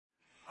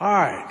All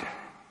right.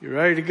 You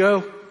ready to go?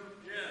 Yes.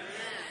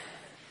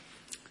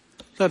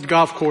 I was at the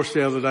golf course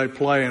the other day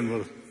playing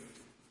with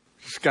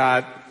this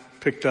guy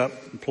picked up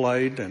and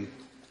played, and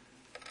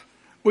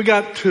we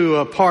got to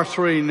a par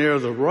 3 near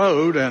the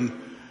road, and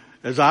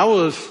as I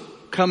was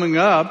coming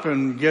up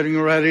and getting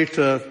ready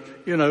to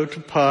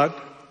putt,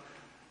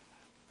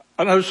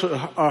 I noticed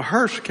a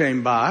hearse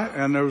came by,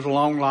 and there was a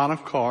long line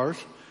of cars,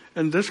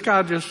 and this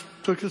guy just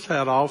took his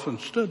hat off and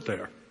stood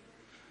there.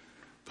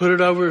 Put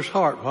it over his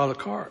heart while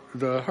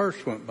the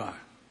hearse went by.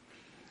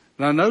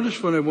 And I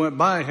noticed when it went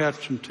by, he had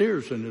some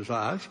tears in his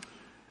eyes.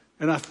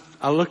 And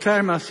I looked at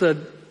him, I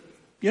said,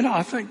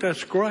 I think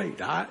that's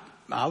great. I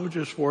was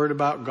just worried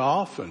about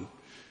golf, and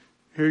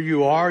here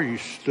you are, you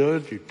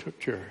stood, you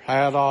took your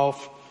hat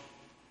off.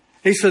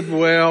 He said,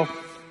 well,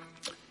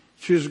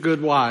 she was a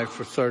good wife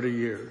for 30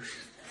 years.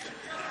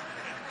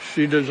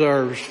 She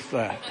deserves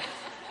that.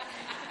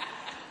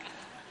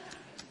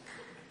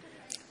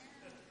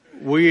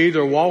 We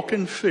either walk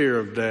in fear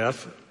of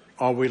death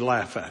or we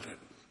laugh at it.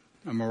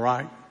 Am I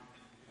right?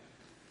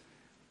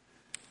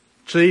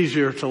 It's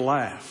easier to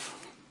laugh,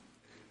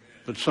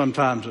 but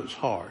sometimes it's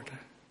hard.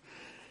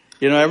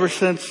 Ever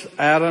since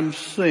Adam's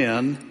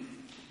sin,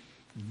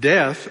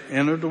 death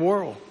entered the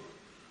world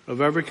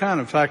of every kind.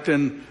 In fact,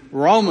 in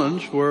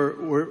Romans,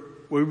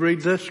 we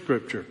read this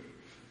scripture.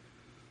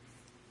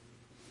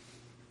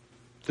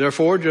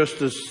 Therefore,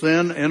 just as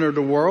sin entered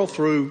the world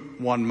through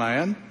one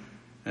man,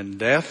 and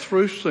death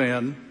through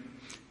sin,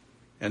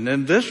 and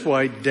in this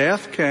way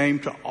death came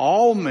to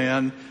all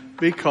men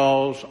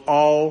because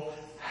all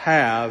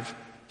have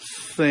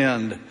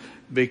sinned.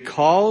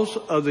 Because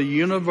of the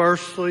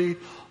universality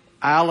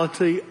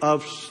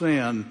of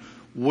sin,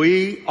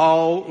 we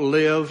all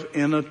live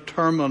in a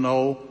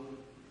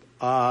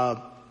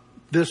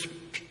this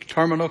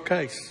terminal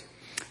case.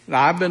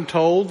 Now, I've been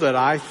told that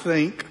I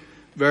think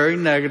very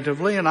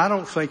negatively, and I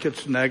don't think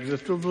it's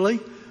negatively.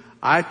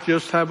 I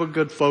just have a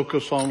good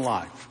focus on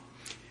life.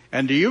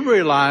 And do you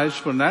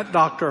realize when that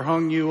doctor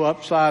hung you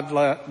upside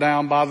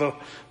down by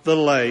the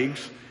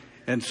legs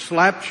and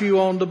slapped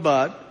you on the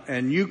butt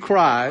and you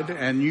cried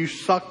and you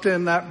sucked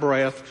in that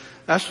breath,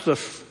 that's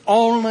the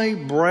only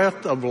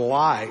breath of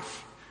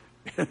life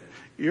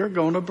you're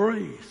going to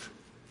breathe.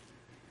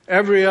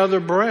 Every other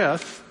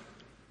breath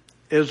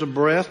is a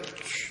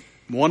breath,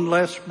 one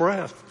less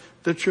breath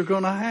that you're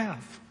going to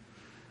have.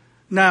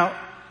 Now,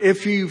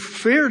 if you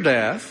fear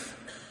death,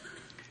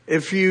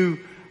 if you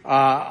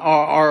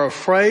are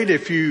afraid,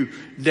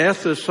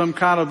 death is some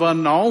kind of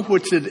unknown,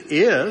 which it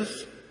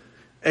is,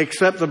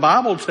 except the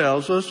Bible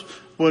tells us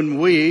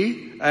when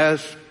we,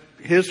 as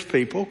His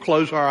people,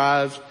 close our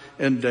eyes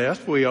in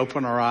death, we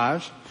open our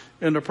eyes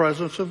in the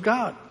presence of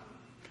God.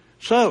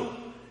 So,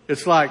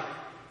 it's like,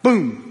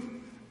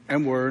 boom,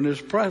 and we're in His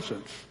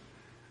presence.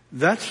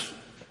 That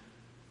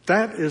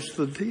is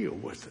the deal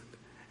with it.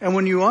 And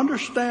when you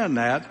understand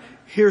that,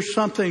 here's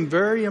something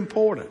very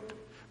important.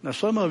 Now,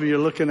 some of you are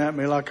looking at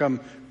me like I'm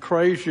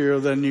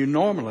crazier than you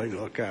normally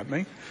look at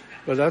me,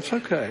 but that's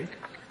okay.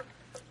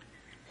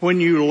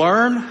 When you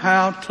learn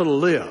how to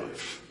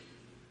live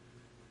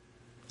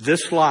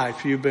this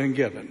life you've been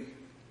given,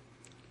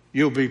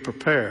 you'll be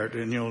prepared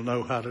and you'll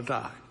know how to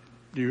die.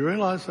 Do you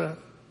realize that?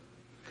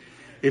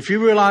 If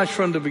you realize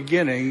from the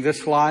beginning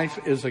this life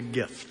is a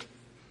gift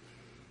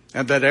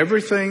and that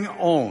everything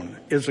on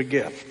is a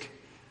gift.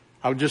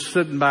 I was just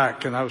sitting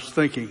back and I was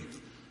thinking,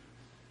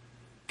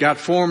 God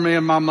formed me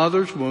in my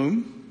mother's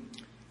womb.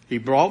 He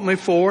brought me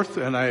forth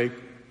in a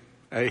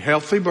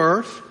healthy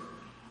birth.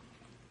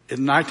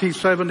 In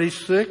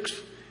 1976,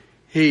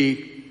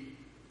 He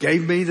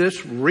gave me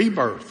this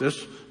rebirth,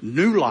 this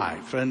new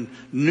life and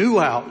new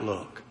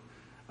outlook.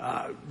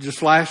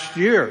 Just last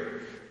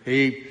year,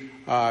 He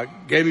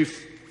gave me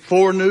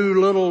 4 new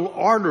little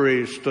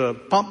arteries to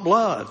pump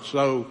blood.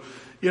 So,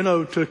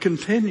 to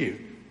continue.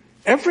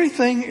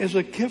 Everything is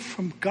a gift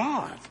from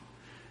God.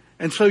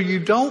 And so you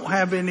don't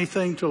have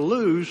anything to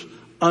lose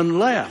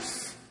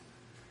unless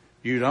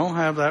you don't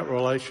have that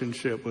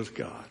relationship with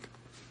God.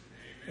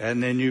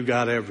 And then you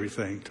got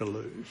everything to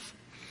lose.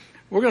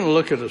 We're going to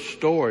look at a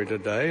story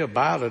today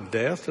about a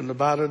death and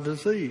about a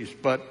disease.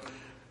 But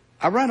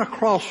I ran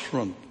across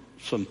from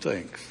some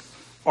things,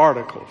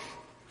 articles.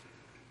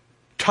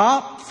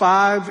 Top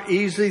 5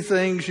 easy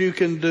things you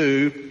can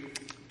do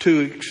to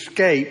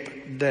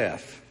escape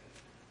death.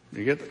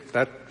 You get that?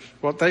 That's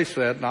what they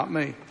said, not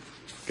me.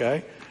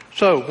 Okay?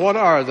 So what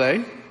are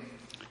they?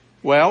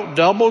 Well,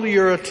 double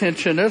your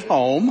attention at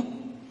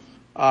home.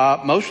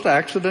 Most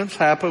accidents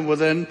happen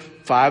within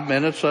 5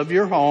 minutes of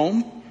your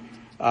home.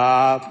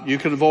 You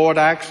can avoid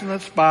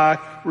accidents by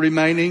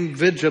remaining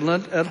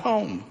vigilant at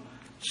home.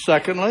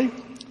 Secondly,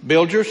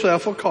 build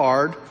yourself a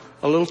card,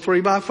 a little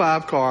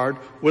 3x5 card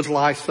with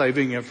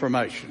life-saving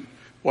information.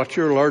 What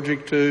you're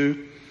allergic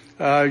to,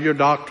 your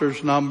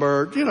doctor's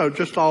number,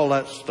 just all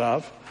that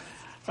stuff.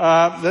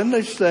 Then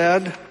they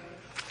said,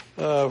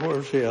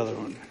 where's the other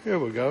one? Here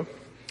we go.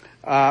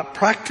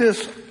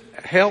 Practice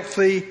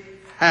healthy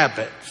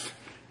habits.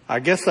 I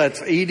guess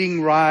that's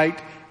eating right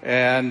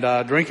and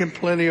drinking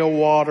plenty of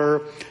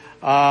water.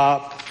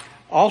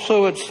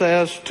 Also it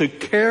says to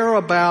care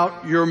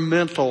about your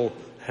mental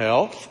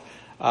health.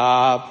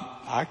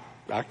 I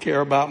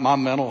care about my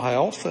mental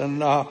health,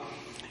 and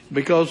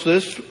because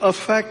this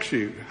affects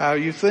you, how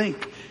you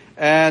think.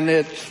 And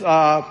it's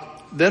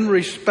then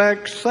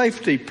respect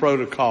safety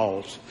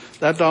protocols.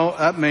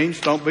 That means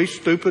don't be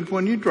stupid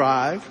when you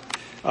drive.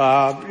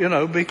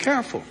 Be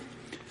careful.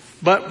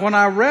 But when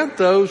I read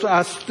those,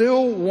 I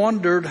still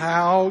wondered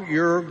how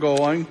you're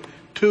going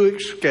to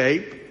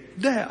escape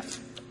death.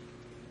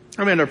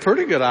 I mean, they're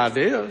pretty good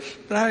ideas,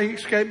 but how you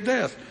escape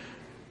death.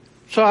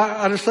 So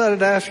I decided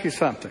to ask you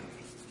something.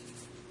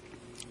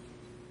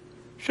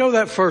 Show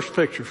that first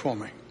picture for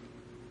me.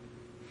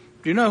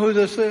 Do you know who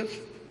this is?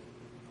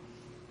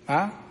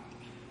 Huh?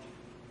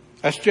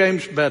 That's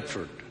James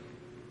Bedford.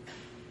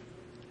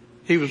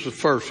 He was the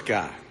first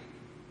guy.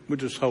 We'll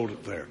just hold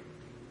it there.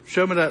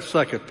 Show me that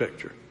second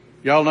picture.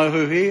 Y'all know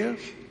who he is?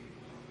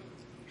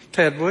 It's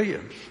Ted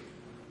Williams.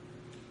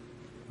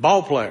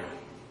 Ball player.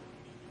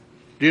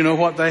 Do you know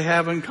what they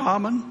have in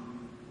common?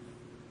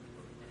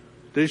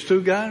 These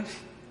two guys?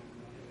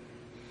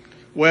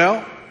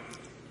 Well,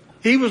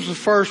 he was the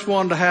first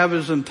one to have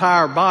his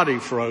entire body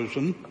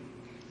frozen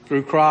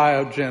through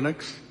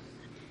cryogenics.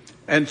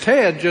 And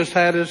Ted just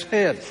had his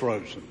head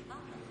frozen.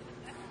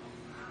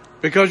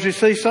 Because you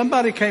see,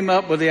 somebody came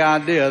up with the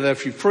idea that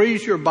if you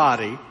freeze your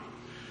body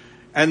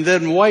and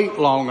then wait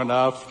long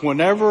enough,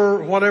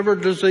 whatever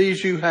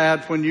disease you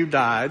had when you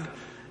died,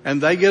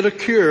 and they get a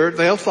cure,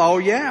 they'll thaw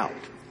you out.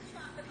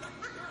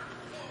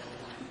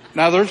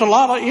 Now there's a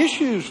lot of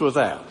issues with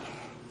that.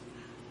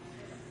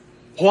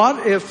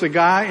 What if the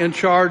guy in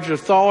charge of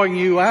thawing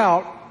you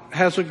out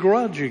has a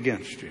grudge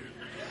against you?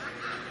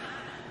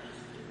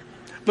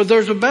 But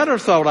there's a better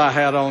thought I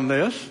had on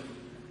this.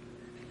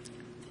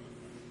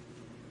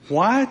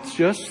 Why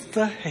just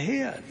the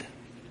head?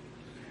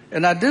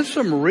 And I did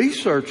some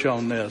research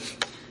on this.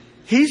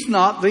 He's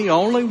not the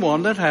only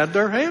one that had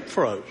their head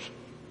froze.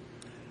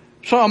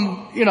 So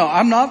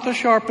I'm not the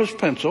sharpest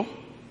pencil,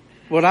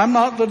 but I'm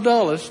not the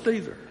dullest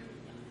either.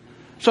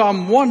 So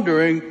I'm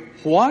wondering,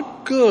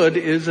 what good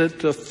is it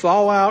to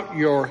thaw out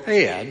your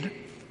head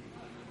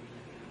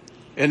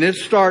and it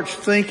starts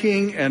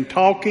thinking and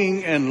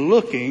talking and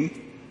looking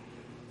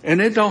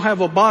and it don't have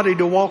a body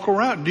to walk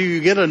around? Do you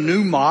get a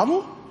new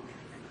model?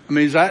 I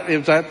mean, is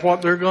that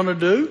what they're going to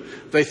do?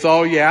 They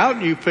thaw you out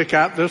and you pick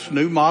out this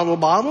new model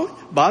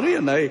body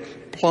and they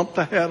plump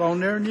the head on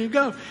there and you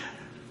go.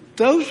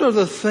 Those are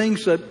the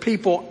things that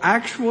people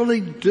actually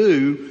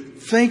do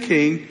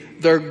thinking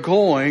they're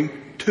going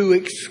to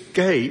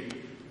escape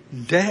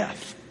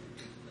death.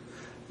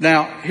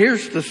 Now,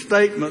 here's the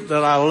statement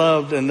that I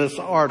loved in this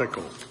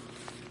article.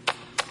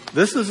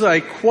 This is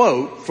a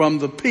quote from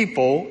the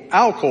people,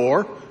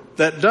 Alcor,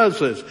 that does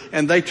this.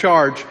 And they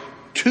charge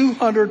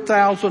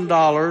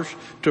 $200,000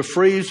 to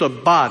freeze a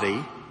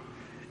body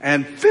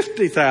and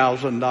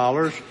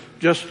 $50,000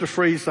 just to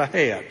freeze the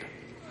head.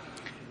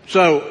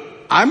 So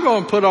I'm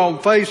going to put on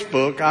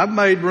Facebook, I've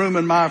made room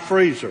in my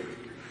freezer.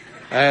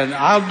 And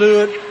I'll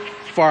do it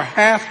for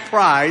half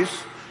price,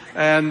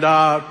 and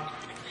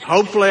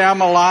hopefully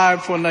I'm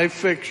alive when they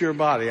fix your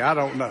body. I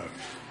don't know.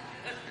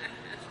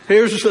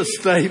 Here's the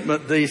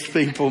statement these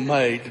people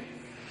made.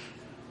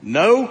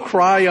 No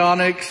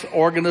cryonics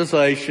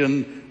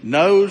organization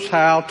knows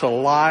how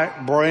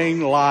to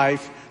bring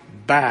life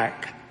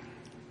back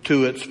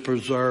to its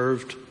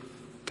preserved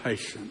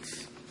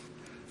patients.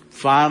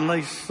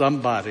 Finally,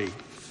 somebody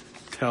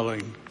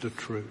telling the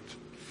truth.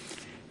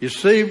 You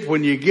see,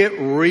 when you get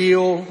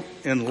real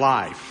in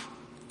life,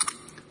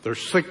 there's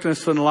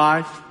sickness in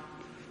life,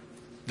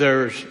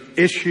 there's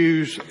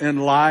issues in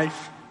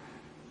life,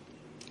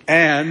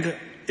 and it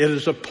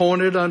is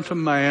appointed unto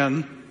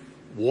man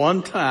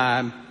one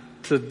time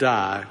to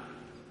die,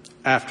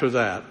 after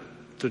that,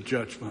 the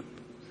judgment.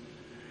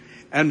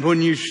 And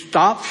when you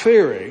stop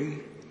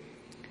fearing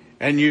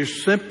and you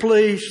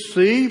simply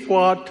see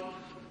what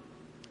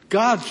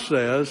God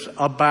says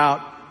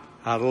about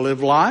how to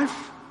live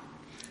life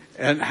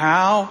and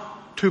how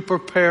to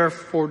prepare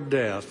for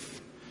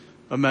death,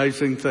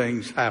 amazing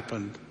things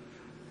happen.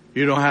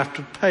 You don't have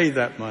to pay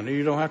that money.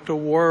 You don't have to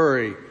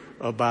worry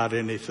about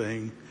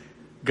anything.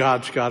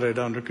 God's got it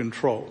under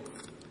control.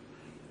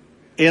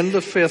 In the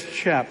 5th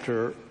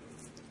chapter,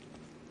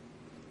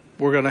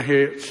 we're going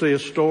to see a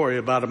story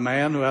about a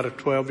man who had a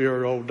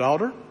 12-year-old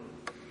daughter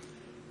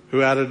who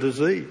had a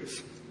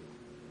disease.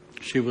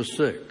 She was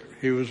sick.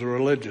 He was a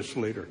religious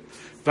leader.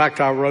 In fact,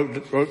 I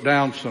wrote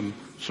down some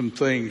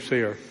things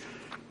here.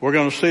 We're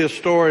going to see a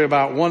story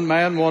about one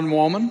man, one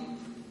woman.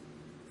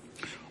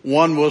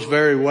 One was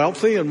very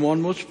wealthy and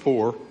one was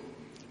poor.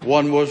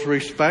 One was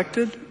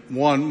respected,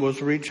 one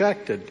was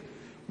rejected.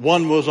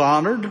 One was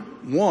honored,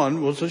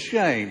 one was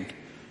ashamed.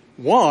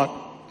 One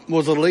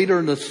was a leader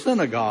in the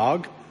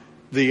synagogue,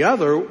 the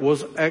other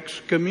was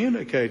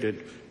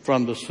excommunicated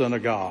from the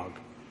synagogue.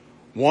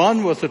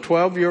 One with a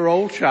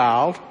 12-year-old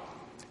child,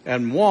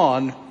 and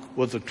one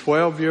with a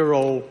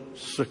 12-year-old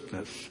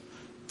sickness.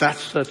 That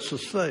sets the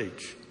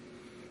stage.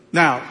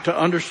 Now, to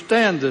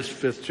understand this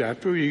 5th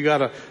chapter, you got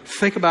to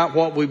think about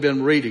what we've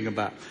been reading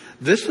about.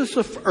 This is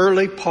the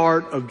early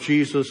part of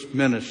Jesus'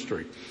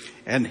 ministry.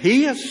 And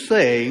he is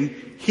saying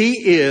he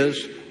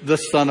is the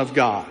Son of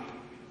God.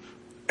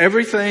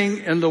 Everything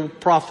in the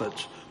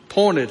prophets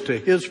pointed to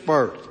his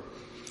birth.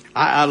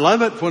 I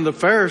love it when the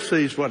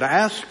Pharisees would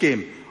ask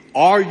him,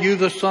 are you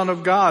the Son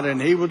of God?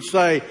 And he would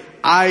say,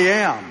 I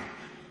am.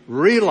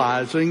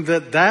 Realizing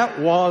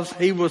that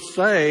he was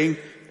saying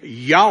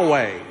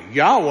Yahweh.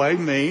 Yahweh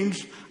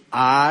means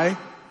I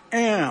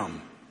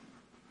am.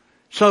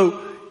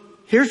 So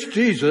here's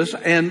Jesus,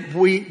 and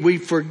we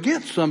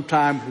forget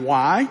sometimes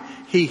why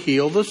he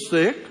healed the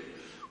sick,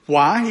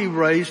 why he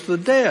raised the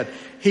dead.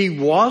 He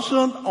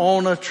wasn't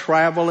on a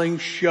traveling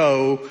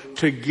show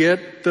to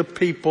get the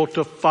people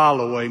to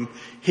follow him.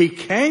 He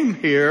came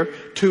here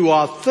to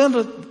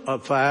authenticate the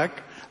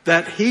fact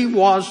that he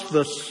was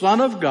the Son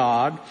of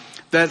God,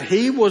 that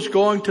he was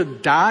going to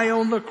die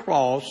on the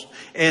cross,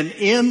 and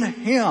in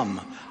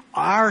him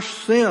our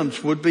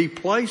sins would be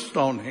placed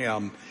on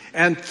him.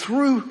 And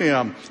through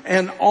him,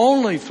 and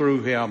only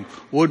through him,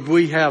 would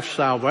we have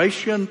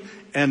salvation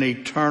and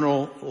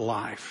eternal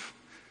life.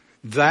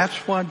 That's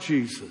why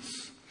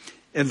Jesus,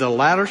 in the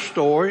latter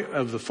story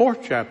of the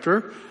 4th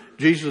chapter,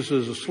 Jesus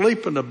is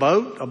asleep in the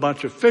boat. A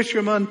bunch of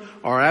fishermen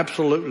are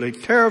absolutely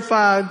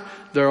terrified.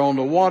 They're on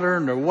the water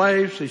and there are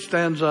waves. He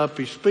stands up,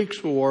 he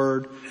speaks the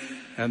word,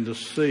 and the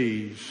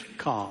seas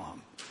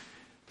calm.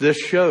 This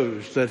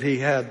shows that he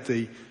had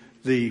the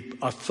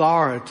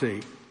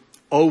authority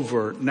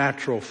over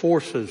natural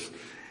forces.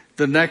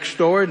 The next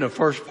story, in the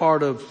first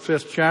part of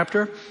 5th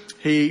chapter,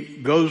 he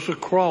goes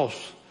across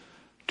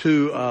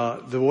to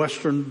the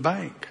western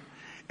bank.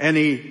 And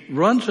he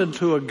runs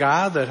into a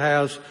guy that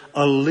has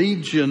a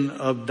legion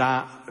of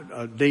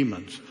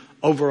demons,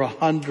 over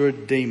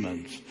 100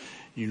 demons.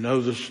 You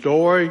know the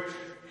story.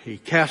 He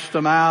cast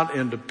them out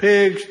into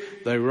pigs.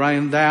 They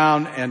ran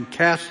down and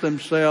cast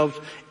themselves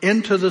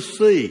into the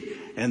sea.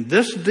 And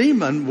this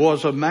demon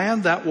was a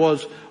man that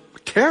was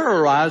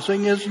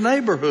terrorizing his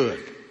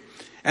neighborhood.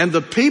 And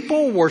the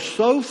people were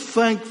so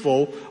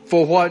thankful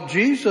for what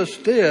Jesus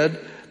did,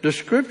 the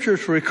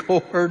scriptures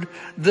record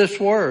this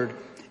word.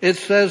 It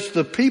says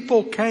the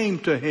people came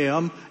to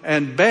him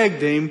and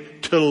begged him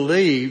to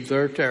leave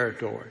their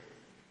territory.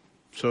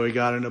 So he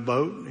got in a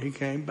boat and he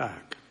came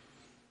back.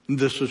 And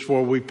this is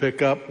where we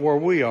pick up where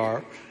we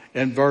are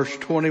in verse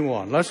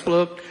 21. Let's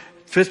look,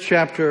 5th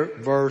chapter,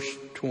 verse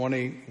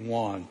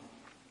 21.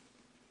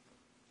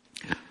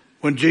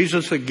 When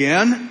Jesus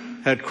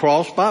again had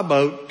crossed by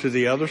boat to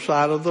the other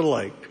side of the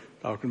lake,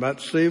 talking about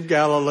the Sea of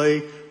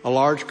Galilee, a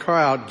large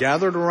crowd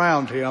gathered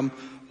around him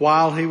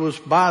while he was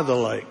by the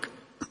lake.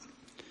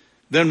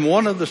 Then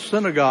one of the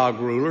synagogue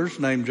rulers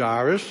named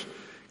Jairus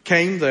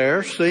came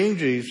there. Seeing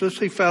Jesus,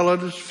 he fell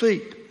at his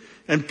feet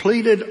and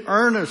pleaded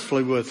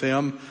earnestly with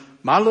him,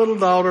 my little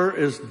daughter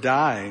is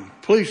dying.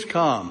 Please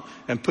come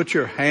and put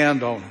your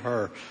hand on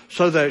her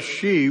so that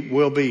she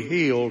will be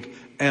healed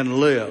and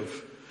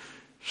live.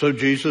 So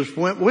Jesus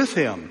went with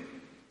him.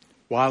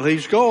 While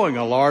he's going,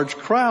 a large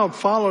crowd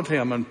followed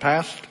him and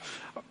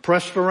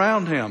pressed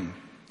around him.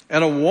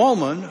 And a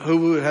woman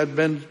who had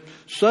been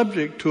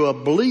subject to a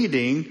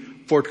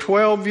bleeding for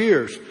 12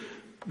 years.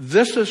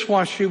 This is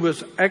why she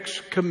was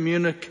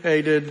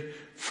excommunicated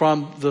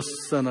from the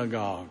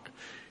synagogue.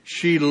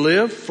 She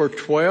lived for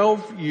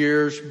 12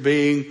 years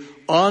being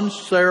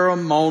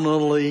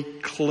unceremonially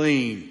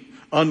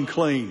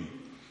unclean.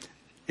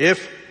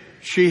 If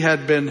she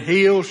had been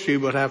healed, she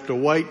would have to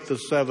wait the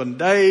 7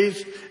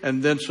 days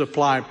and then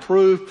supply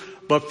proof.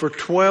 But for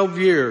 12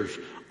 years,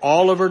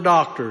 all of her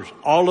doctors,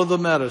 all of the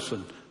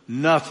medicine,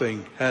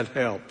 nothing had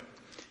helped.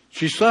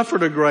 She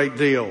suffered a great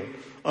deal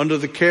under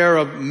the care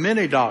of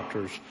many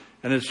doctors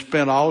and had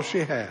spent all she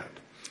had.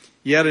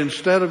 Yet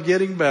instead of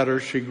getting better,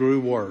 she grew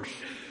worse.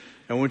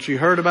 And when she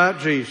heard about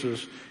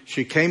Jesus,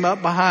 she came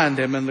up behind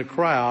him in the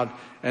crowd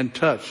and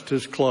touched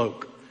his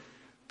cloak.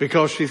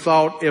 Because she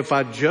thought, if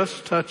I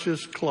just touch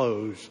his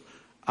clothes,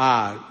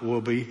 I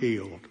will be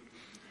healed.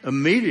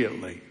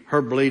 Immediately,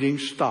 her bleeding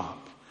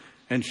stopped,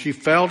 and she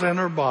felt in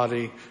her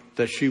body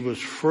that she was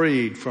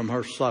freed from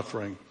her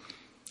suffering.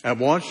 At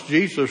once,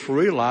 Jesus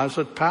realized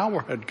that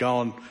power had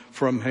gone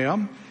from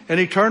him, and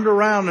he turned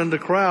around in the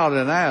crowd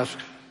and asked,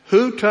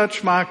 who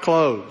touched my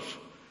clothes?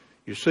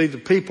 You see the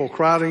people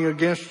crowding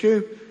against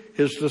you?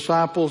 His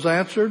disciples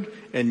answered,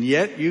 and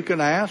yet you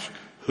can ask,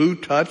 who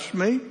touched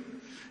me?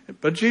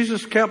 But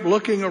Jesus kept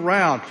looking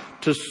around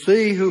to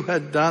see who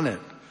had done it.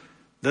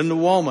 Then the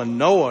woman,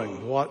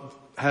 knowing what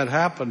had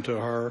happened to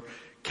her,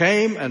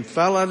 came and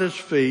fell at his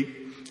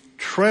feet,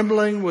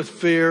 trembling with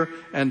fear,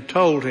 and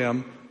told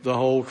him the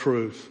whole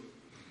truth.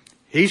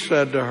 He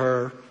said to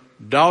her,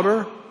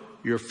 daughter,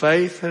 your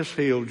faith has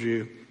healed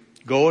you.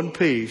 Go in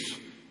peace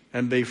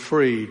and be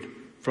freed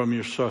from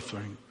your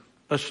suffering.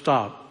 Let's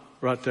stop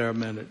right there a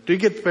minute. Do you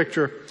get the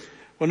picture?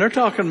 When they're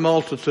talking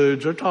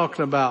multitudes, they're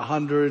talking about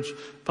hundreds,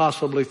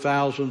 possibly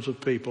thousands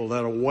of people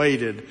that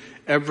awaited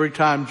every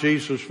time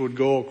Jesus would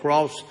go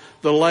across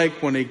the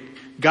lake when he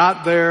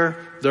got there,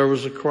 there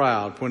was a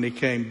crowd. When he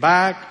came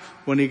back,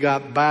 when he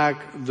got back,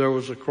 there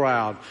was a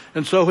crowd.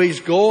 And so he's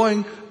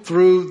going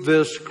through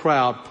this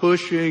crowd,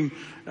 pushing,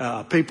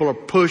 people are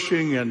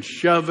pushing and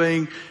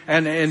shoving,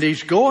 and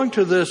he's going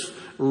to this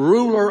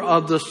ruler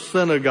of the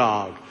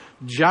synagogue,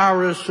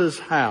 Jairus'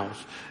 house.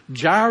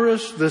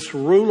 Jairus, this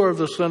ruler of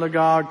the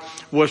synagogue,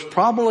 was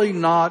probably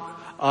not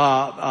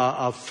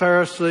a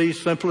Pharisee,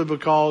 simply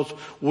because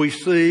we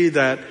see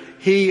that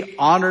he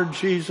honored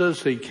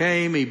Jesus. He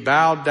came, he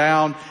bowed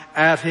down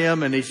at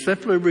him, and he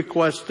simply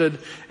requested,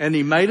 and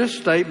he made a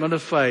statement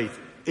of faith.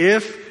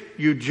 If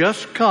you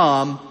just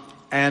come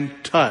and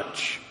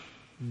touch,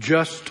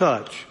 just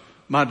touch,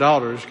 my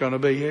daughter is going to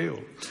be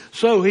healed.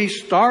 So he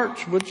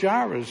starts with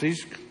Jairus.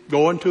 He's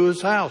going to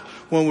his house.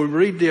 When we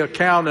read the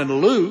account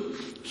in Luke,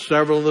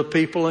 several of the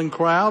people in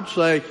crowd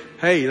say,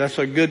 hey, that's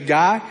a good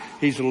guy.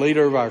 He's the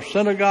leader of our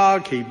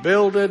synagogue. He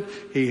built it.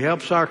 He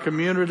helps our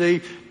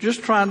community.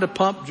 Just trying to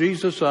pump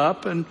Jesus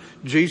up, and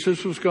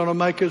Jesus was going to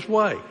make his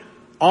way.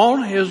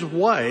 On his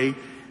way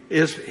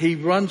he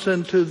runs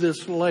into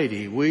this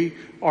lady. We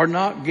are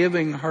not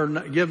given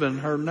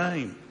her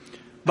name,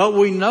 but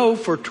we know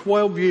for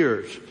 12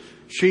 years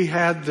she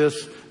had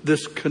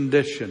this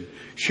condition.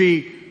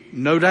 She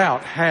no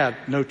doubt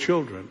had no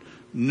children.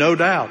 No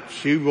doubt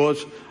she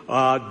was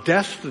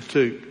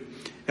destitute.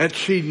 And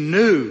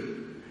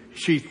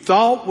she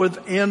thought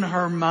within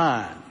her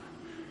mind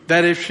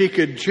that if she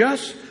could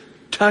just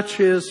touch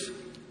his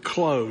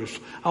clothes.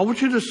 I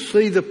want you to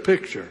see the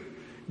picture.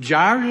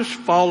 Jairus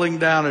falling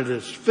down at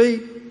his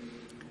feet.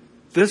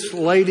 This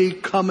lady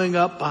coming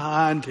up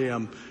behind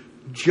him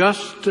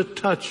just to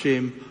touch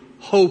him,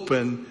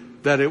 hoping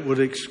that it would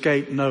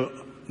escape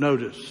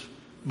notice.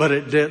 But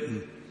it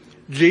didn't.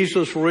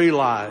 Jesus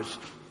realized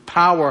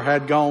power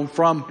had gone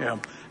from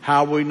him.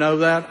 How we know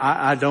that,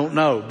 I don't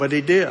know, but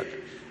he did.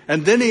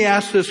 And then he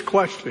asked this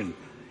question.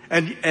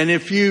 And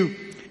if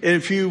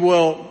you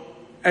will,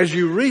 as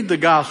you read the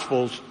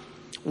Gospels,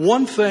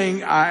 one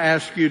thing I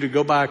ask you to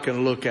go back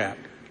and look at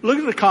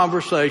the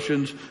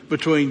conversations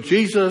between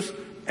Jesus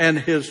and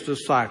his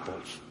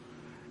disciples.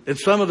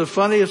 It's some of the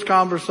funniest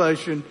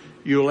conversation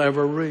you'll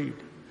ever read.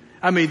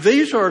 I mean,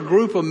 these are a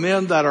group of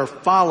men that are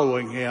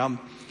following him,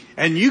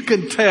 and you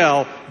can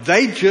tell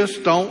they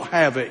just don't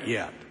have it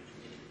yet.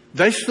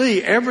 They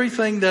see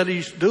everything that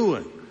he's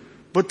doing,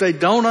 but they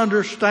don't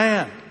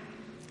understand.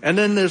 And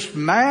in this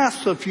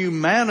mass of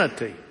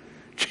humanity,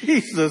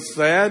 Jesus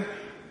said,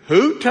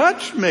 who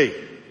touched me?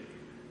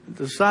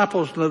 The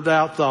disciples no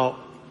doubt thought,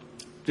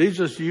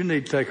 Jesus, you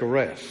need to take a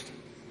rest.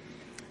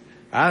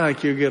 I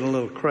think you're getting a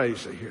little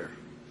crazy here.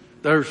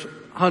 There's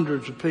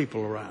hundreds of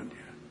people around you.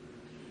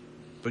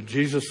 But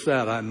Jesus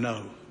said, I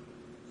know.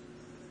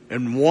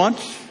 And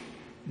once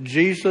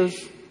Jesus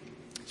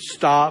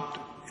stopped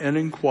and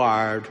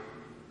inquired,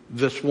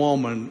 this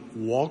woman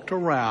walked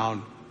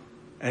around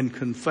and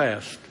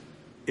confessed,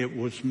 it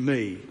was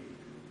me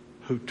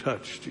who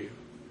touched you.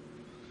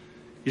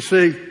 You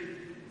see,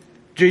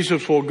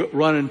 Jesus will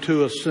run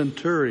into a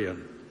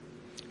centurion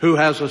who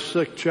has a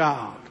sick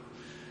child.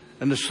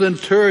 And the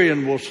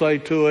centurion will say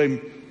to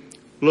him,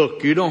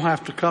 look, you don't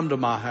have to come to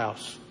my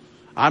house.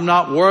 I'm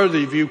not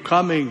worthy of you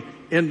coming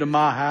into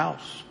my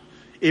house.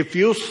 If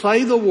you'll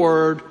say the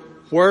word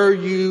where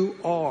you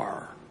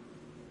are,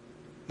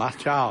 my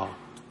child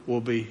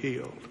will be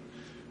healed.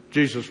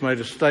 Jesus made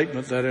a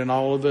statement that in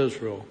all of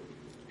Israel,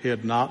 he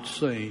had not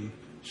seen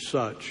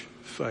such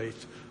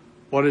faith.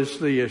 What is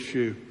the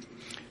issue?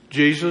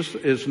 Jesus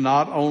is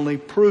not only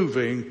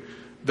proving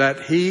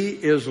that he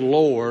is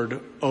Lord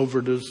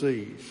over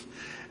disease.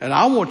 And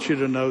I want you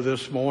to know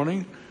this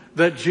morning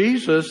that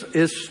Jesus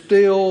is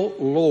still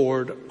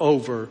Lord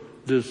over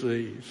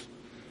disease.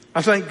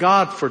 I thank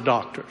God for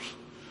doctors.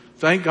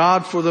 Thank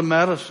God for the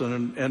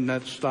medicine and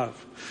that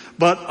stuff.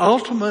 But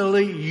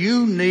ultimately,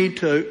 you need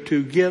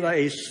to get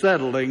a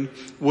settling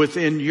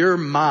within your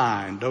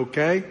mind,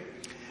 okay?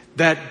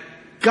 That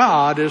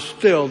God is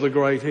still the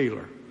great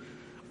healer.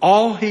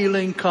 All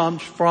healing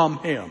comes from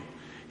him.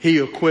 He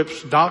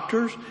equips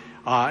doctors.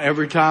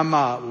 Every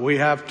time we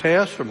have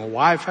tests or my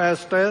wife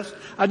has tests,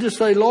 I just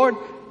say, Lord,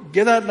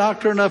 give that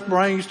doctor enough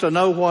brains to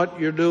know what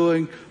you're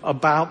doing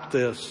about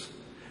this.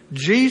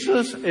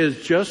 Jesus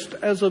is just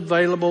as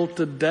available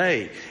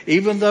today,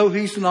 even though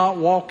he's not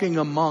walking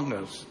among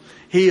us.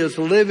 He is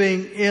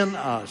living in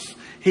us.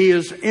 He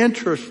is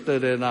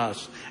interested in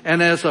us.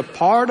 And as a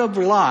part of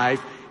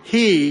life,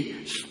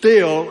 he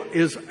still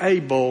is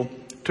able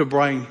to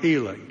bring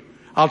healing.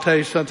 I'll tell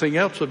you something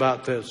else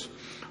about this.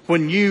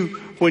 When you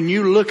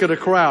look at a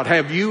crowd,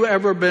 have you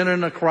ever been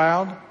in a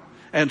crowd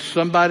and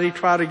somebody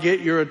try to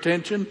get your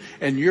attention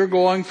and you're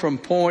going from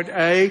point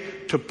A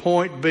to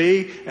point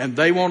B and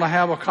they want to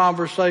have a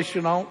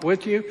conversation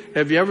with you?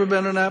 Have you ever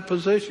been in that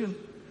position?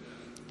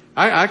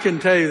 I can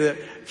tell you that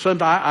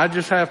sometimes I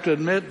just have to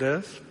admit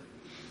this.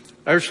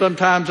 There's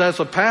sometimes as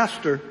a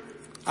pastor,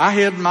 I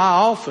hid in my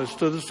office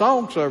till the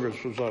song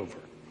service was over.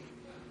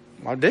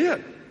 I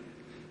did.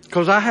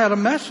 Because I had a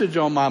message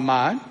on my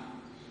mind.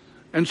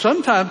 And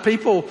sometimes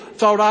people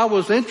thought I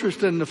was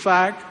interested in the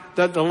fact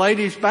that the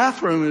ladies'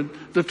 bathroom,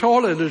 the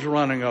toilet is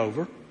running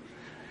over.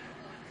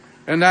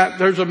 And that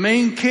there's a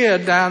mean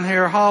kid down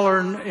here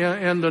hollering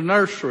in the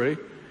nursery.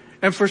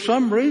 And for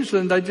some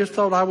reason, they just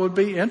thought I would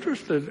be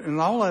interested in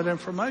all that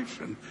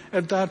information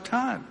at that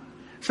time.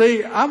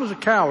 See, I was a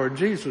coward.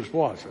 Jesus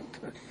wasn't.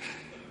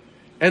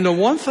 And the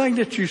one thing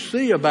that you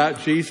see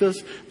about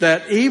Jesus,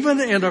 that even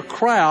in a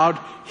crowd,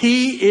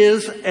 he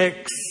is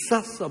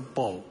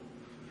accessible.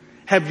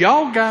 Have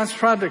y'all guys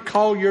tried to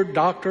call your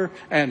doctor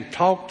and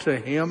talk to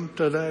him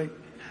today?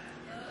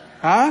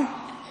 Huh?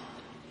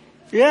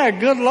 Yeah,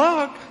 good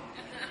luck.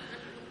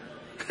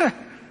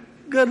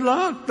 Good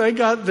luck. They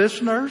got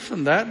this nurse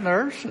and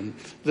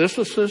this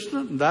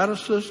assistant and that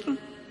assistant.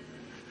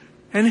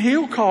 And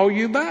he'll call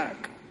you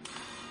back.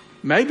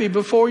 Maybe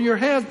before your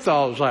head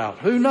thaws out.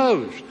 Who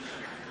knows?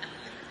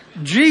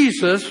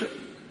 Jesus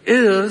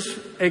is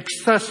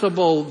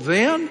accessible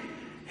then.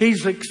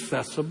 He's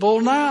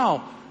accessible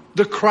now.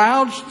 The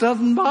crowds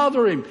doesn't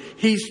bother him.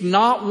 He's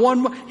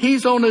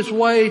on his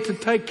way to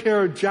take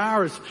care of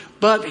Jairus,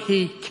 but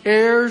he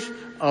cares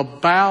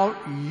about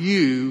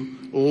you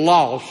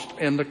lost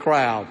in the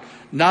crowd.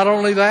 Not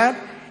only that,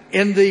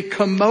 in the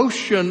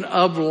commotion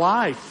of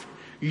life,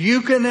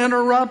 you can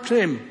interrupt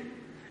him.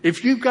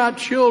 If you've got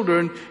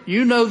children,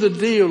 you know the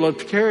deal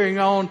of carrying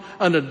on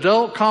an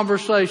adult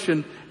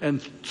conversation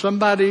and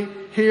somebody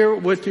here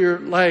with your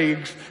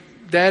legs,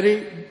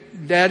 daddy,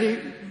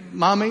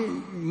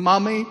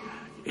 mommy,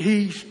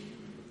 he's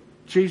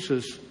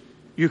Jesus.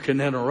 You can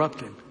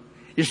interrupt him.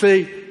 You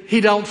see,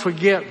 he don't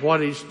forget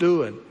what he's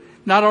doing.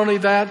 Not only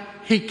that,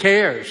 he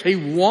cares. He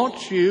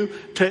wants you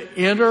to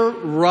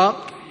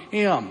interrupt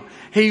him.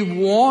 He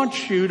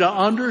wants you to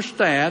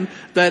understand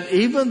that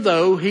even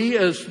though he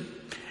is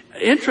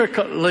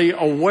intricately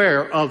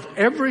aware of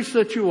every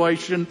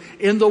situation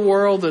in the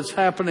world that's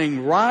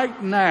happening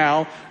right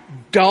now,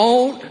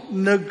 don't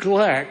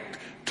neglect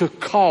to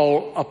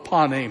call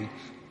upon him.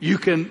 You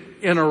can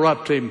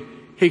interrupt him.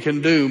 He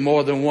can do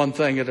more than one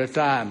thing at a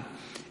time.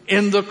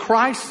 In the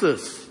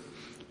crisis,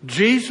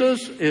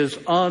 Jesus is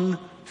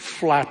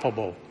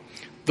unflappable.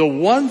 The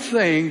one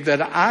thing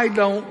that I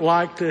don't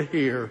like to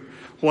hear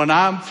when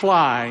I'm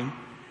flying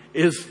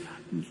is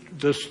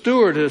the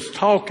stewardess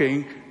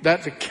talking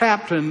that the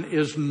captain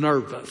is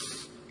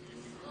nervous.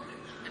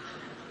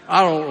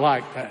 I don't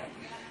like that.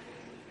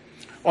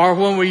 Or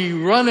when we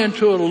run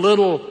into a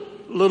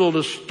little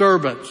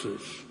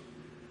disturbances.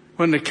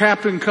 When the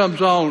captain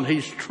comes on,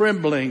 he's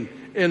trembling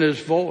in his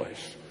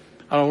voice.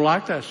 I don't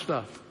like that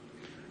stuff.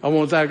 I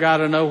want that guy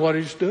to know what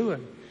he's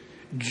doing.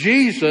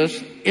 Jesus,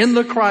 in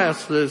the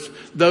crisis,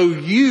 though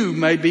you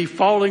may be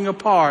falling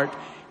apart,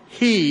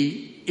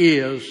 he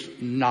is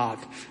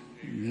not.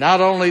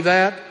 Not only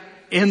that,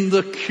 in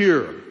the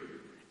cure,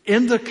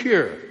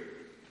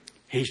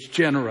 he's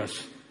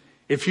generous.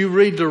 If you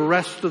read the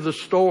rest of the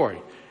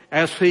story,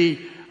 as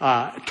he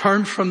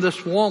turns from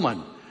this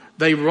woman,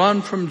 they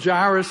run from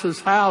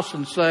Jairus' house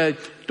and say,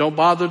 don't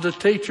bother the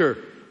teacher.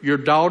 Your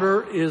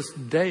daughter is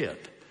dead.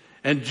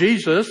 And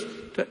Jesus,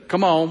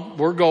 come on,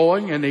 we're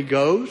going. And he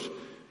goes.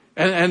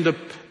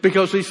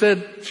 Because he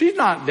said, she's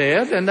not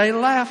dead. And they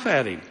laugh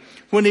at him.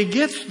 When he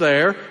gets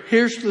there,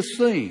 here's the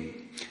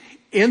scene.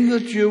 In the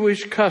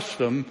Jewish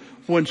custom,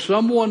 when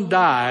someone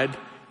died,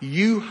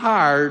 you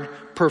hired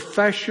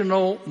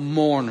professional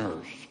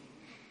mourners.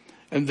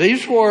 And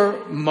these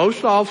were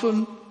most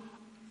often,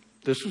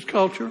 this is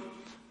culture,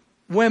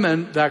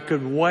 women that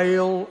could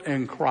wail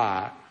and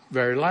cry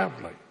very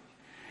loudly.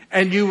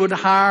 And you would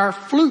hire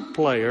flute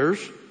players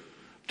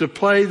to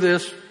play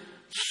this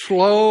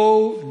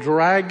slow,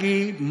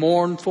 draggy,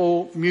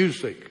 mournful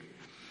music.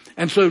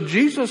 And so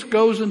Jesus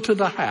goes into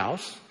the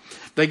house.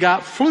 They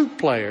got flute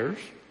players.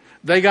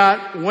 They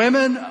got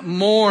women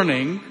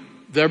mourning.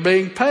 They're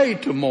being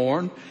paid to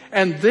mourn.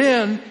 And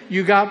then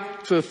you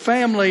got the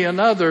family and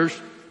others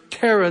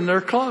tearing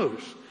their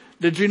clothes.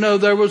 Did you know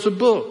there was a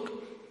book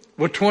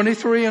with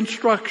 23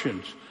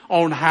 instructions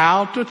on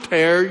how to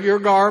tear your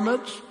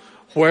garments,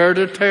 where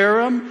to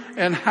tear them,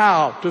 and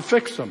how to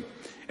fix them?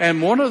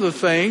 And one of the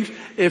things,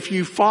 if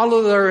you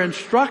follow their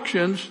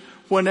instructions,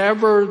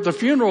 whenever the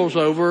funeral's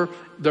over,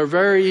 they're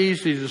very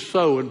easy to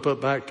sew and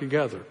put back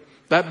together.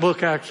 That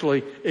book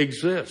actually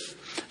exists.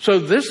 So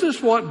this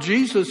is what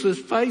Jesus is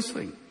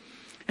facing.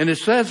 And it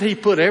says he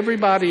put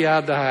everybody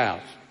out of the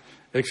house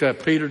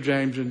except Peter,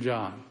 James, and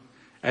John.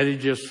 And he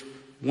just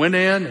went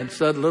in and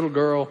said, little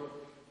girl,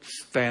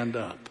 stand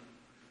up.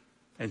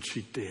 And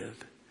she did.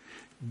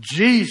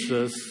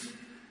 Jesus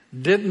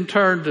didn't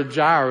turn to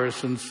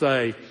Jairus and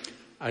say,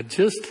 I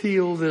just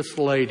healed this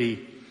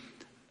lady.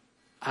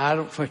 I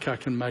don't think I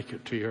can make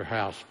it to your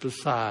house.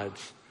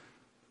 Besides,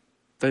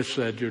 they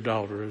said your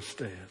daughter is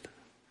dead.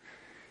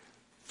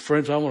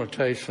 Friends, I want to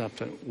tell you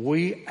something.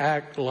 We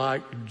act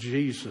like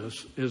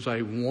Jesus is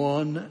a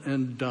one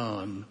and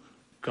done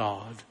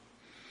God.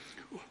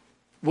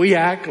 We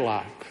act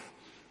like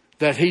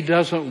that he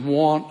doesn't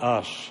want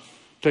us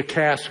to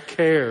cast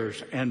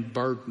cares and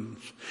burdens.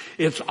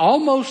 It's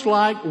almost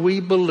like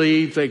we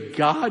believe that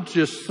God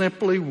just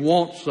simply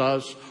wants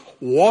us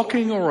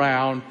walking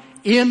around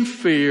in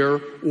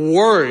fear,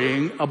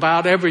 worrying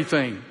about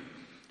everything.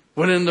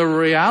 When in the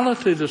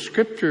reality, the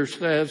scripture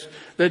says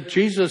that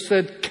Jesus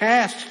said,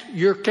 cast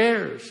your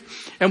cares.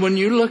 And when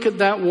you look at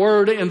that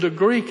word in the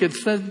Greek, it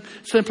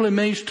simply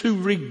means to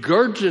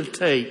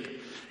regurgitate.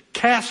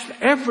 Cast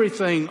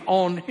everything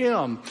on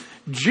Him.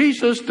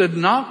 Jesus did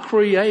not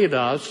create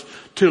us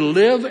to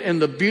live in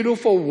the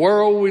beautiful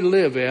world we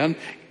live in,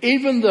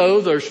 even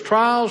though there's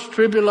trials,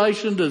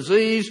 tribulation,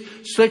 disease,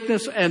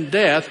 sickness, and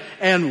death,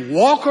 and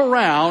walk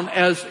around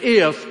as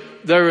if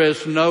there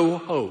is no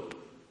hope.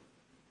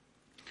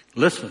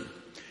 Listen,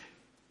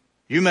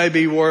 you may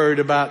be worried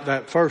about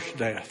that first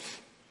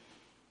death,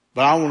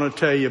 but I want to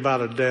tell you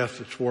about a death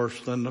that's worse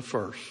than the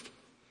first.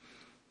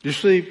 You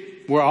see,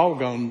 we're all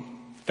going to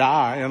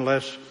die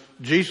unless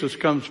Jesus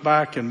comes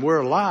back and we're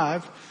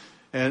alive,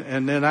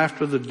 and then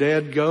after the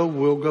dead go,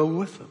 we'll go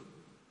with them.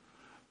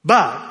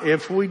 But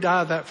if we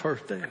die that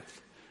first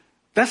death,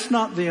 that's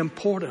not the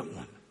important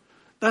one.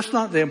 That's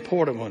not the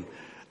important one.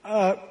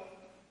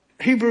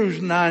 Hebrews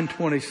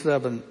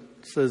 9:27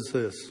 says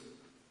this.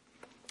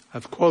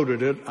 I've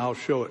quoted it. I'll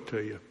show it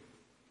to you.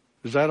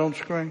 Is that on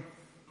screen?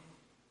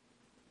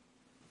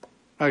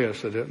 I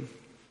guess it didn't.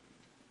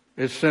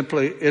 It's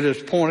simply, it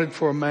is appointed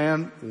for a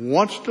man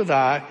once to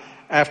die,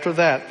 after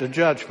that the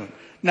judgment.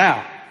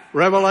 Now,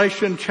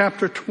 Revelation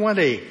chapter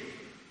 20,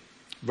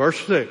 verse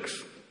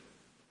 6.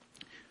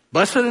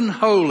 Blessed and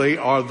holy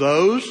are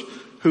those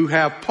who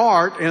have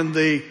part in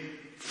the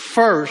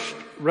first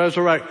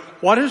resurrection.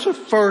 What is the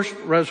first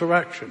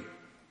resurrection?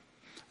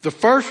 The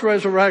first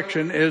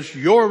resurrection is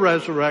your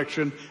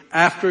resurrection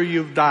after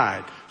you've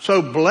died.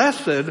 So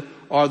blessed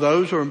are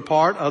those who are in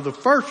part of the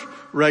first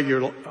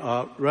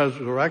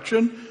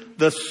resurrection.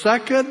 The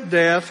second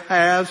death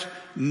has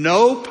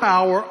no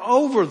power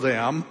over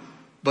them,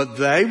 but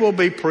they will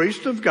be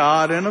priests of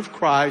God and of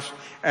Christ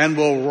and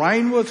will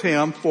reign with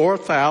Him for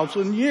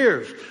 1,000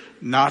 years.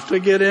 Not to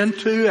get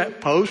into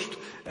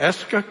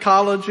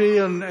post-eschatology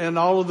and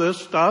all of this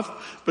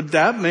stuff, but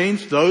that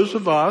means those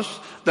of us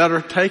that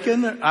are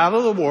taken out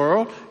of the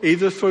world,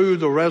 either through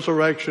the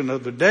resurrection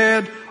of the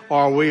dead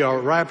or we are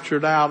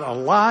raptured out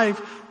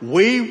alive,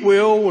 we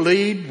will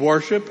lead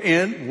worship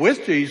in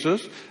with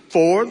Jesus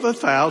for the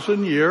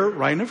 1,000-year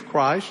reign of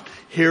Christ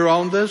here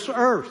on this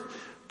earth.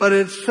 But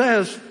it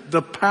says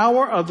the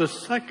power of the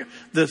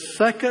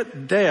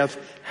second death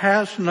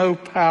has no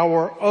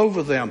power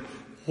over them.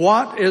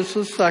 What is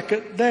the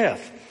second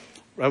death?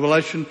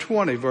 Revelation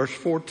 20, verse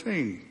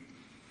 14.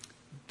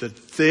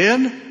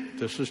 Then,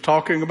 this is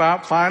talking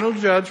about final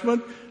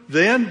judgment,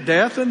 then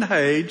death and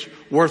Hades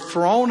were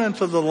thrown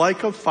into the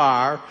lake of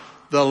fire.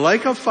 The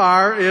lake of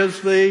fire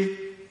is the,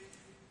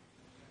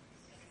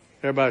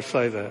 everybody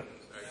say that,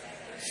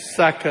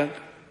 second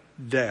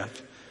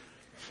death.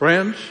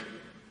 Friends,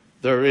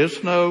 there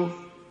is no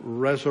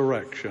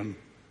resurrection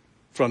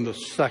from the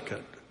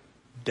second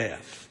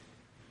death.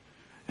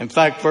 In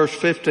fact, verse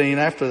 15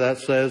 after that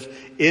says,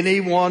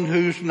 anyone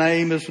whose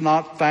name is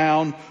not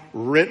found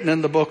written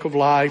in the book of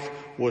life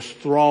was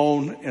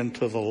thrown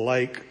into the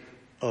lake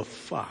of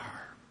fire.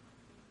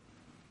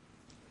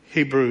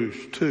 Hebrews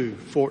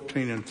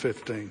 2:14 and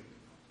 15.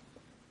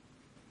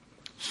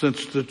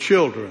 Since the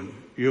children,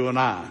 you and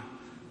I,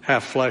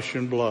 have flesh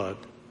and blood,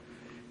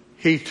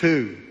 He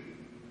too,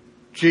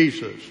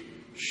 Jesus,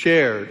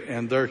 shared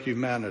in their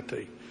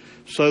humanity,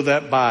 so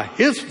that by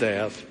His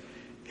death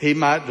He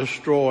might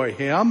destroy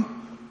him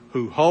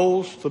who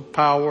holds the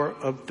power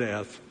of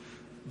death,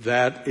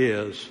 that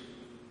is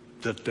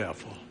the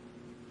devil.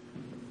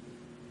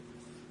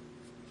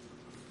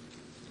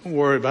 Don't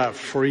worry about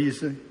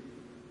freezing.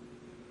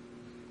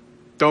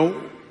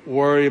 Don't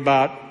worry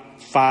about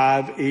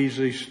 5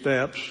 easy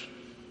steps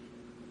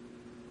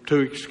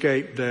to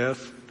escape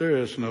death. There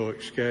is no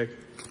escape.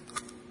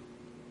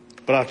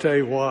 But I tell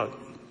you what,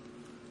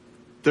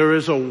 there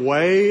is a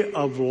way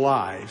of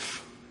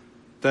life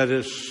that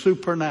is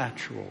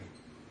supernatural,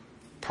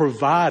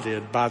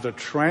 provided by the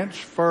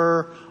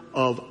transfer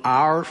of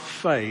our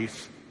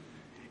faith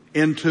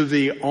into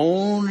the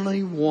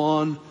only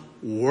one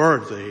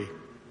worthy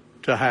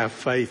to have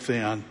faith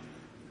in,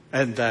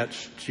 and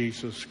that's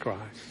Jesus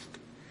Christ.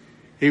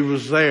 He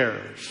was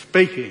there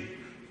speaking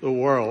the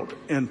world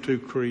into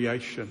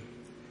creation.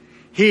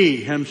 He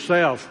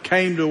Himself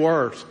came to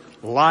earth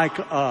like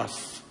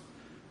us,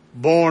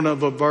 born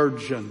of a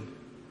virgin,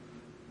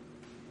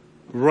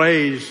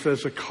 raised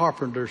as a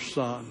carpenter's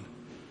son,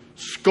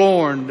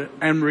 scorned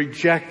and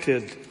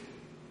rejected,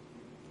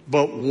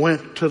 but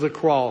went to the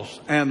cross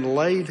and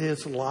laid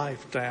His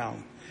life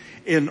down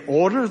in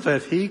order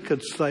that He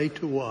could say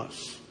to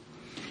us,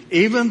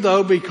 even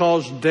though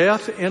because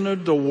death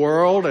entered the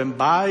world and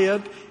by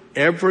it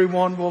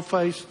everyone will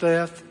face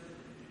death,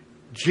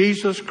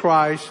 Jesus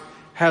Christ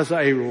has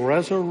a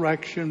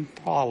resurrection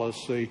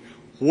policy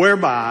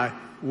whereby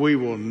we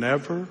will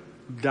never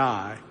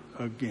die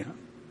again.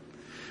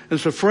 And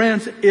so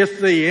friends,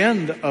 if the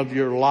end of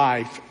your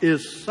life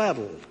is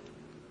settled,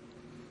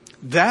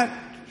 that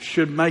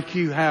should make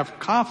you have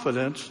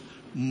confidence,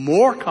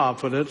 more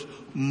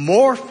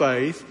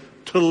faith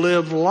to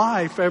live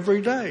life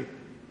every day.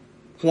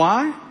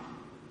 Why?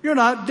 You're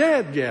not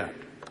dead yet.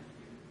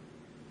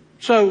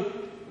 So,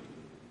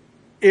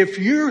 if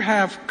you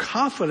have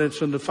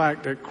confidence in the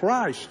fact that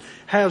Christ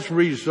has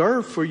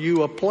reserved for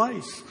you a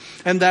place,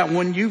 and that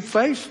when you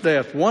face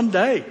death one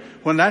day,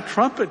 when that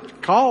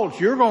trumpet calls,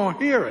 you're going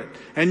to hear it,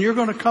 and you're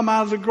going to come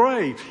out of the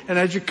grave. And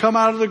as you come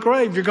out of the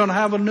grave, you're going to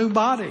have a new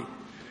body.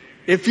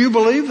 If you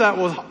believe that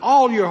with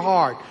all your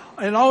heart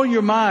and all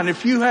your mind,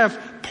 if you have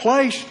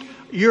placed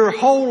your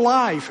whole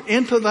life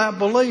into that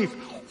belief,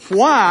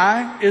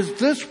 why is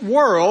this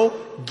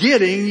world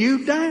getting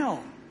you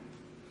down?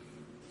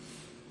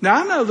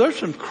 Now, I know there's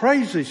some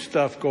crazy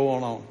stuff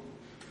going on.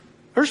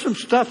 There's some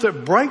stuff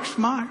that breaks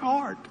my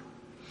heart.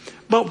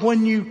 But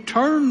when you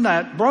turn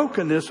that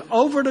brokenness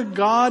over to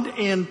God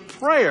in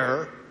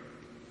prayer,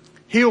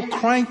 He'll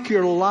crank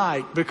your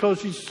light.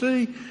 Because you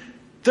see,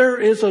 there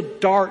is a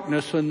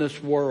darkness in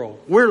this world.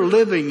 We're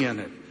living in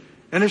it.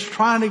 And it's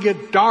trying to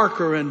get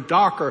darker and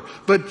darker.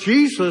 But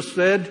Jesus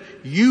said,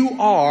 you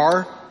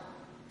are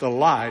the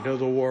light of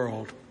the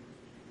world.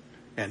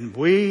 And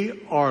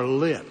we are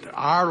lit.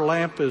 Our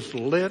lamp is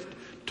lit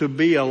to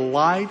be a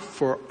light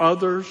for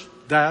others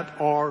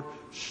that are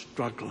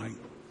struggling.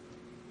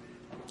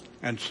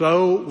 And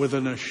so, with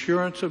an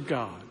assurance of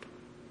God,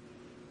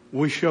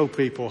 we show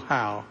people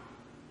how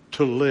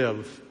to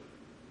live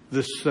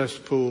this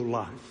cesspool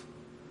life.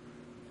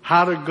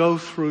 How to go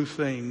through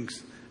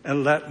things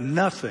and let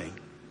nothing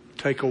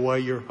take away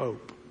your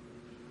hope.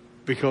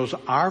 Because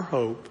our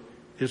hope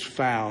is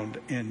found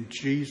in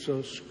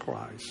Jesus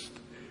Christ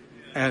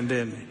and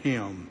in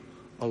Him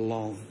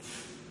alone.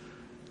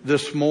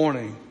 This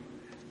morning,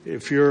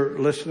 if you're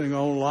listening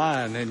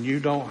online and you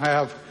don't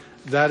have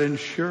that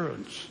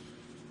insurance,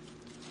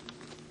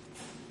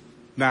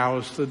 now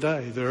is the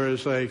day. There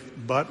is a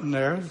button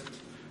there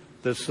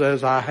that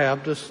says, I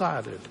have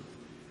decided.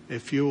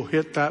 If you'll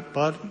hit that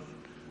button,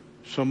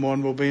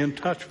 someone will be in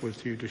touch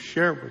with you to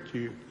share with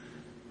you,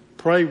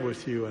 pray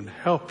with you, and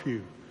help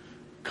you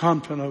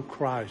come to know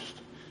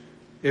Christ.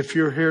 If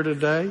you're here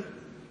today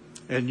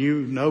and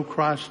you know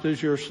Christ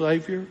is your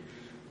Savior,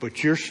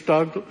 but you're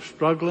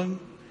struggling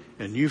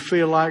and you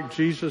feel like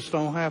Jesus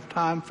don't have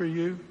time for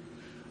you,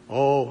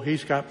 oh,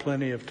 He's got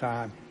plenty of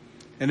time.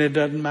 And it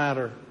doesn't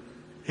matter.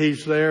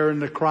 He's there in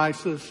the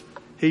crisis.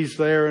 He's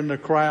there in the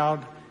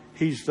crowd.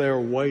 He's there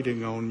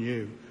waiting on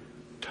you.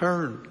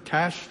 Turn,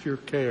 cast your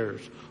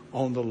cares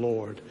on the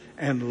Lord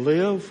and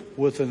live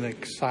with an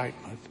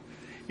excitement.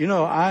 You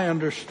know, I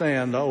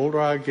understand the older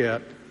I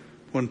get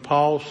when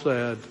Paul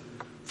said,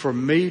 for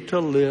me to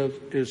live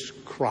is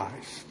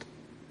Christ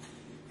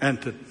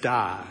and to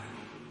die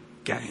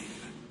gain.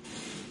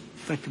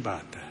 Think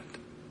about that.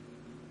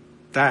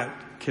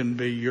 That can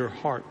be your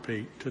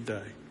heartbeat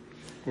today.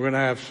 We're going to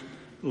have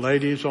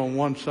ladies on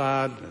one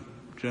side and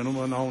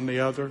gentlemen on the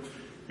other.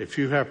 If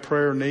you have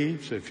prayer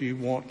needs, if you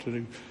want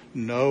to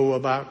know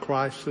about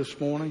Christ this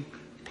morning,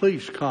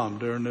 please come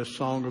during this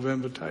song of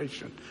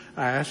invitation.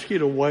 I ask you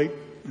to wait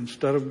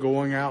instead of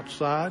going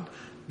outside.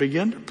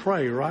 Begin to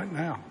pray right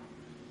now.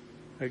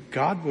 That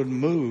God would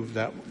move,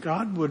 that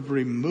God would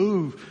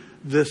remove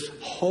this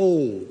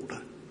hold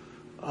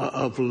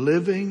of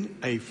living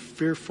a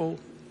fearful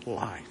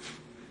life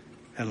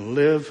and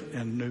live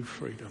in new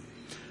freedom.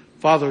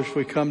 Father, as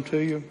we come to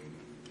you,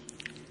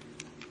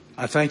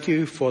 I thank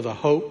you for the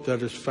hope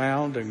that is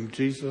found in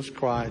Jesus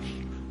Christ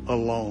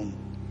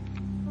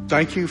alone.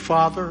 Thank you,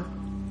 Father,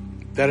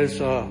 that it's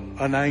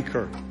an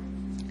anchor.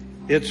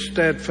 It's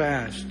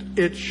steadfast.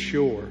 It's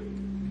sure.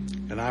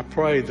 And I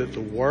pray that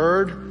the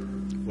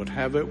Word would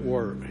have it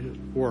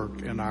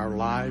work in our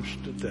lives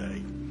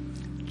today.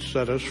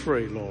 Set us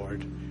free,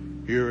 Lord.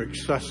 You're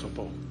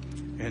accessible.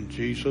 In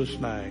Jesus'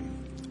 name,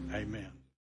 amen.